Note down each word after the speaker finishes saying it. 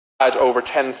add over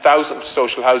 10,000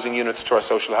 social housing units to our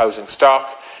social housing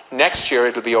stock. Next year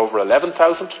it will be over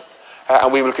 11,000,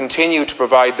 and we will continue to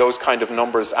provide those kind of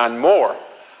numbers and more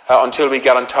until we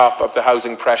get on top of the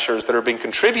housing pressures that are being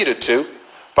contributed to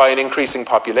by an increasing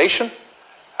population,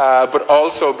 but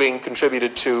also being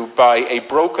contributed to by a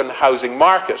broken housing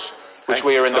market, which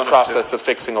we are in the process of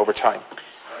fixing over time.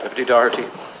 Deputy Doherty.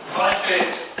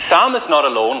 Sam is not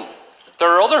alone. There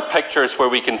are other pictures where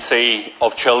we can see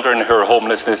of children who are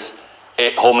homeless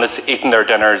eating their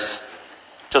dinners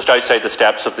just outside the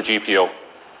steps of the GPO.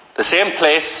 The same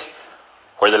place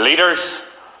where the leaders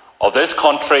of this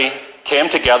country came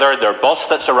together, their bus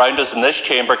that surrounds us in this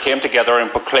chamber came together and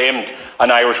proclaimed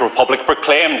an Irish Republic,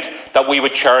 proclaimed that we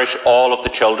would cherish all of the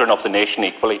children of the nation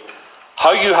equally.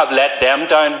 How you have let them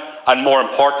down, and more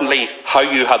importantly, how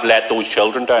you have let those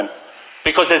children down.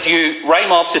 Because as you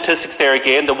rhyme off statistics there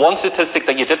again, the one statistic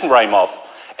that you didn't rhyme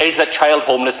off is that child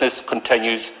homelessness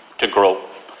continues to grow.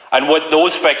 And with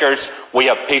those figures, we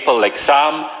have people like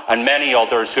Sam and many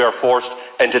others who are forced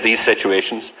into these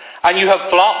situations. And you have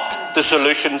blocked the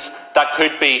solutions that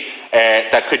could be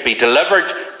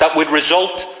delivered that would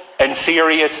result in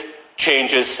serious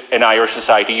changes in Irish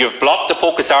society. You've blocked the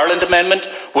Focus Ireland amendment,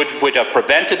 which would have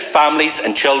prevented families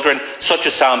and children such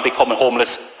as Sam becoming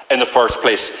homeless in the first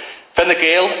place.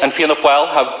 Gael and Fianna Fáil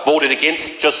have voted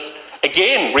against, just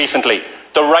again recently,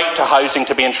 the right to housing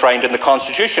to be enshrined in the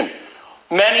Constitution.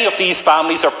 Many of these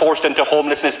families are forced into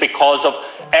homelessness because of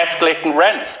escalating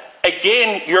rents.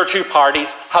 Again, your two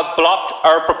parties have blocked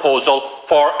our proposal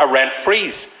for a rent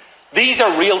freeze. These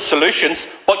are real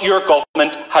solutions, but your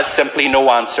government has simply no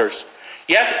answers.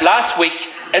 Yes, last week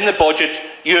in the budget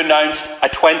you announced a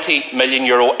 €20 million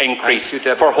increase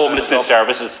for homelessness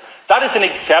services. That is an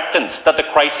acceptance that the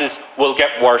crisis will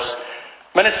get worse.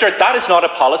 Minister, that is not a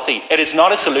policy. It is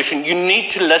not a solution. You need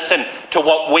to listen to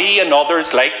what we and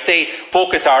others like the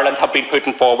Focus Ireland have been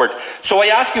putting forward. So I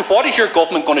ask you, what is your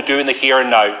government going to do in the here and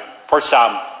now for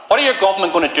Sam? What are your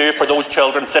government going to do for those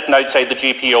children sitting outside the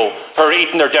GPO who are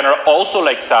eating their dinner also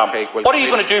like Sam? Okay, well, what are you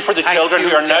going to do for the children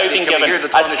who are now being given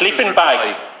a sleeping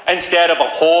bag instead of a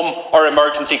home or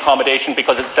emergency accommodation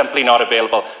because it's simply not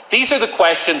available? These are the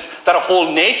questions that a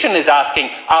whole nation is asking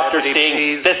after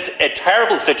seeing this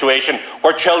terrible situation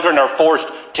where children are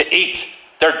forced to eat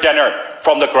their dinner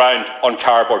from the ground on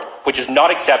cardboard, which is not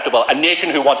acceptable. A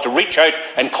nation who wants to reach out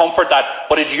and comfort that,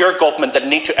 but it's your government that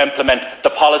need to implement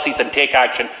the policies and take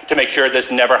action to make sure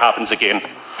this never happens again.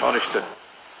 Understood.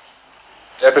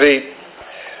 Deputy,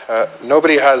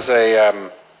 nobody has a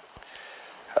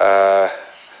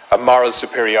moral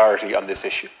superiority on this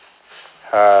issue.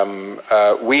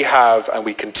 We have and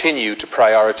we continue to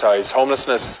prioritise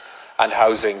homelessness and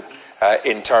housing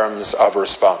in terms of a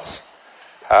response.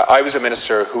 I was a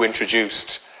minister who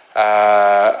introduced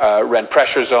rent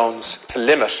pressure zones to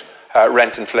limit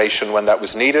rent inflation when that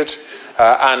was needed,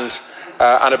 and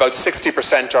about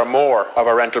 60% or more of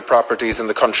our rental properties in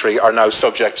the country are now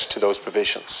subject to those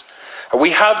provisions. We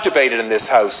have debated in this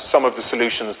House some of the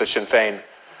solutions that Sinn Féin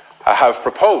have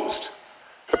proposed.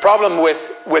 The problem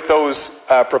with those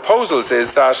proposals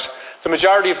is that the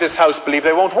majority of this House believe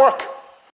they won't work.